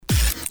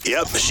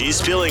Yep, she's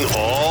spilling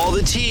all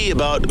the tea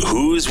about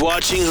who's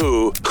watching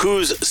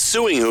who's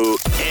suing who,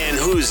 and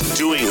who's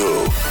doing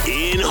who.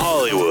 In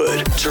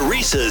Hollywood,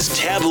 Teresa's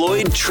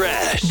tabloid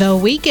trash. The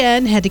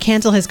Weeknd had to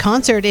cancel his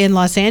concert in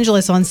Los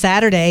Angeles on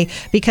Saturday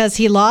because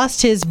he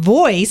lost his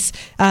voice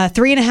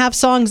 3.5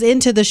 songs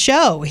into the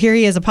show. Here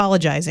he is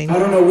apologizing. I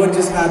don't know what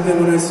just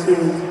happened when I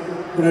screamed,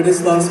 but I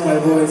just lost my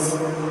voice.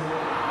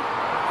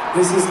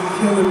 This is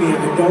killing me.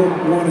 I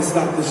don't want to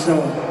stop the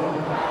show.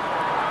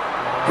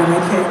 But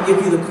I can't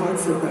give you the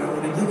concert that I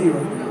want to give you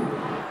right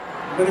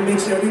now. I'm going to make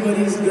sure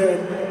everybody's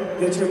good,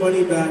 get your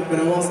money back, but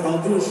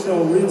I'll do a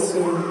show real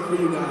soon for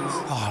you guys.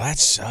 Oh, that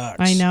sucks.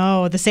 I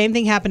know. The same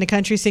thing happened to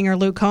country singer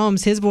Luke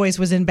Combs. His voice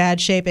was in bad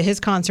shape at his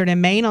concert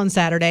in Maine on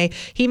Saturday.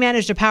 He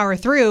managed to power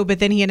through, but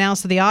then he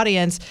announced to the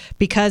audience,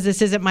 because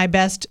this isn't my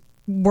best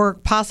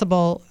work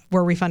possible,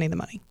 we're refunding the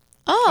money.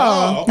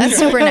 Oh, that's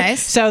super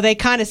nice. So they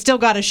kind of still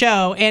got a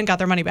show and got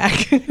their money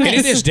back. And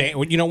it is,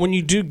 when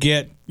you do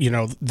get,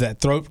 that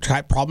throat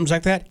type problems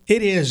like that,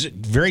 it is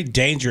very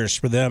dangerous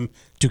for them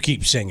to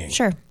keep singing.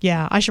 Sure.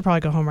 Yeah, I should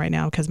probably go home right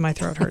now because my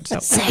throat hurts. So.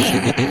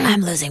 Same.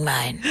 I'm losing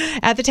mine.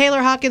 At the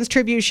Taylor Hawkins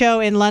tribute show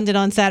in London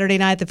on Saturday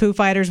night, the Foo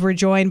Fighters were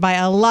joined by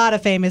a lot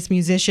of famous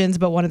musicians,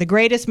 but one of the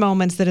greatest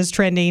moments that is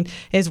trending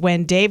is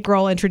when Dave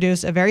Grohl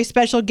introduced a very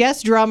special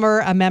guest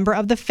drummer, a member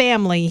of the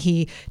family,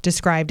 he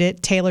described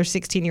it, Taylor's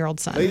 16-year-old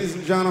son. Ladies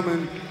and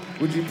gentlemen,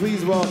 would you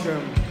please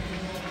welcome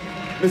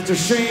Mr.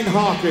 Shane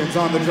Hawkins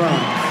on the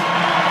drums.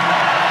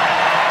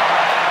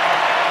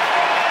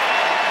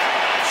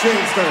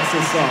 Shane starts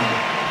this song.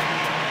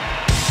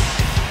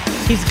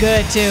 He's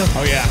good, too.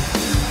 Oh, yeah.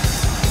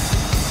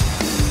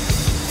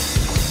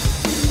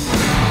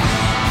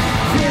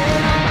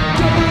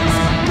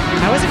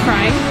 I wasn't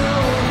crying.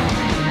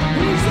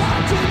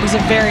 It was a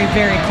very,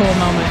 very cool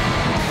moment.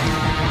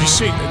 You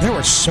see, there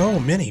were so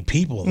many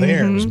people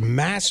there. It was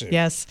massive.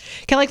 Yes.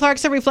 Kelly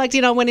Clarkson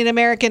reflecting on winning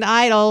American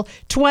Idol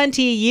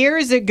 20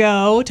 years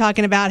ago,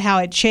 talking about how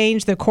it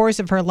changed the course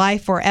of her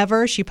life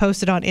forever. She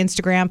posted on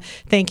Instagram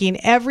thanking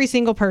every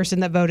single person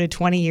that voted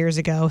 20 years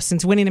ago.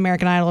 Since winning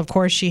American Idol, of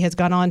course, she has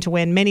gone on to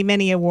win many,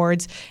 many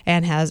awards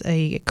and has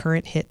a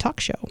current hit talk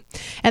show.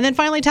 And then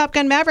finally, Top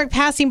Gun Maverick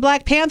passing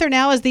Black Panther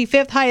now as the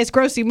 5th highest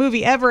grossing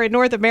movie ever in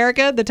North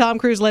America. The Tom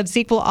Cruise-led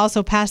sequel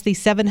also passed the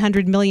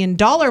 $700 million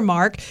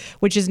mark,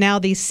 which is now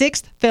the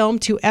 6th film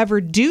to ever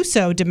do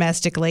so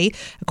domestically.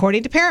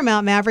 According to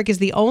Paramount, Maverick is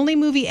the only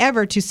movie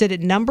ever to sit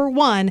at number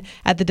 1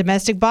 at the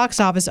domestic box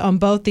office on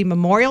both the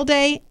Memorial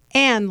Day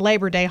and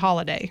Labor Day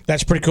holiday.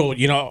 That's pretty cool.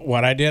 You know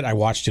what I did? I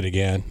watched it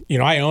again.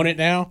 I own it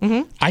now.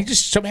 I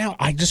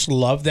just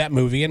love that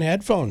movie in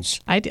headphones.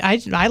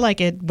 I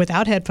like it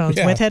without headphones.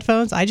 Yeah. With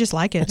headphones, I just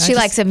like it. She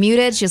likes it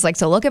muted. She just likes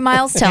to look at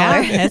Miles. Tell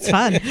her. It's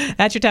fun.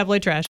 That's your tabloid trash.